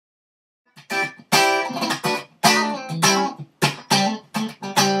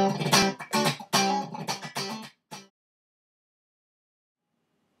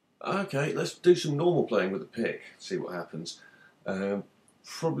Okay, let's do some normal playing with the pick, see what happens.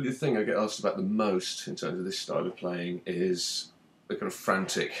 Probably the thing I get asked about the most in terms of this style of playing is the kind of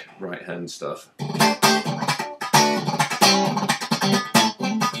frantic right hand stuff.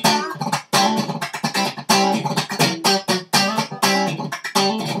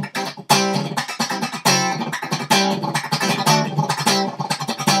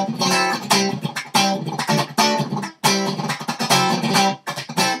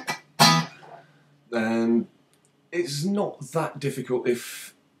 And it's not that difficult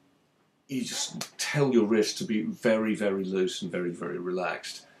if you just tell your wrist to be very, very loose and very, very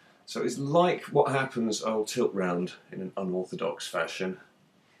relaxed. So it's like what happens, I'll tilt round in an unorthodox fashion.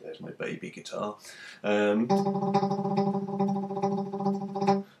 There's my baby guitar.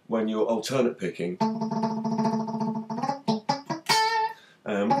 When you're alternate picking,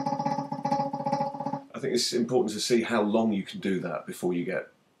 I think it's important to see how long you can do that before you get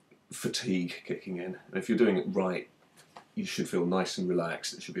fatigue kicking in. And if you're doing it right, you should feel nice and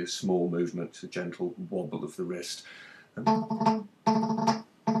relaxed. It should be a small movement, a gentle wobble of the wrist.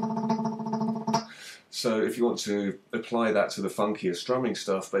 So if you want to apply that to the funkier strumming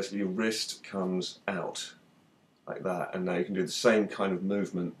stuff, basically your wrist comes out like that, and now you can do the same kind of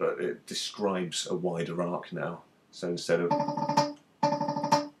movement, but it describes a wider arc now. So instead of,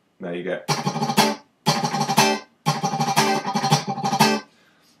 now you get.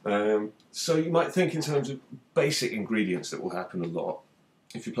 So you might think in terms of basic ingredients that will happen a lot.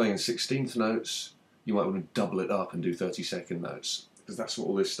 If you're playing 16th notes, you might want to double it up and do 30-second notes, because that's what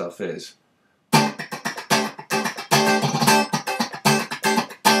all this stuff is.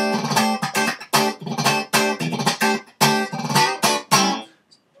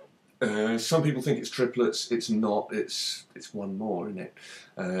 Some people think it's triplets. It's not. It's one more, isn't it?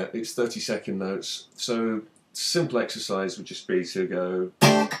 It's 30-second notes. So simple exercise would just be to go,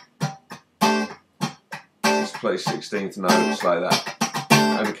 just play 16th notes like that,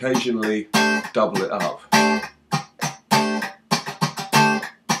 and occasionally double it up.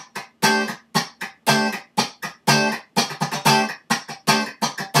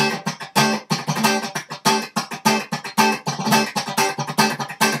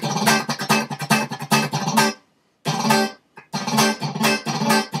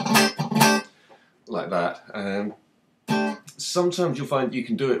 Like that. Sometimes you'll find you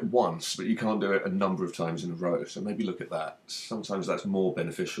can do it once, but you can't do it a number of times in a row, so maybe look at that. Sometimes that's more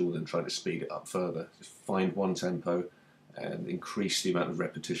beneficial than trying to speed it up further. Just find one tempo and increase the amount of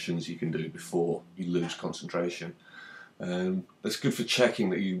repetitions you can do before you lose concentration. That's good for checking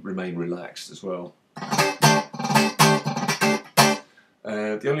that you remain relaxed as well.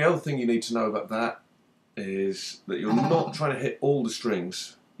 The only other thing you need to know about that is that you're not trying to hit all the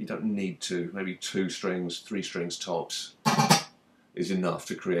strings. You don't need to. Maybe 2 strings, 3 strings tops is enough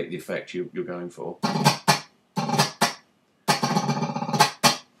to create the effect you're going for.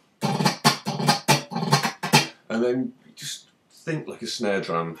 And then just think like a snare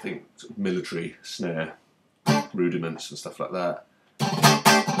drum, think sort of military snare rudiments and stuff like that.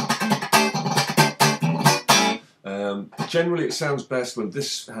 Generally it sounds best when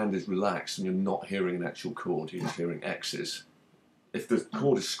this hand is relaxed and you're not hearing an actual chord, you're just hearing X's. If the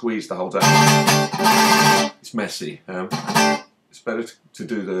chord is squeezed the whole time, it's messy. It's better to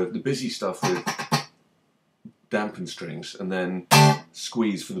do the busy stuff with dampened strings and then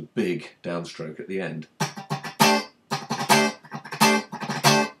squeeze for the big downstroke at the end.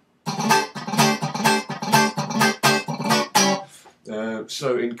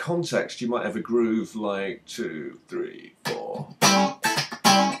 So in context, you might have a groove like 2, 3, 4.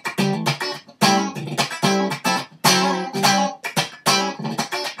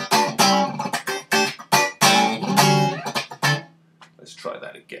 Let's try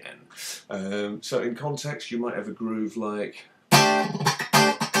that again. So in context, you might have a groove like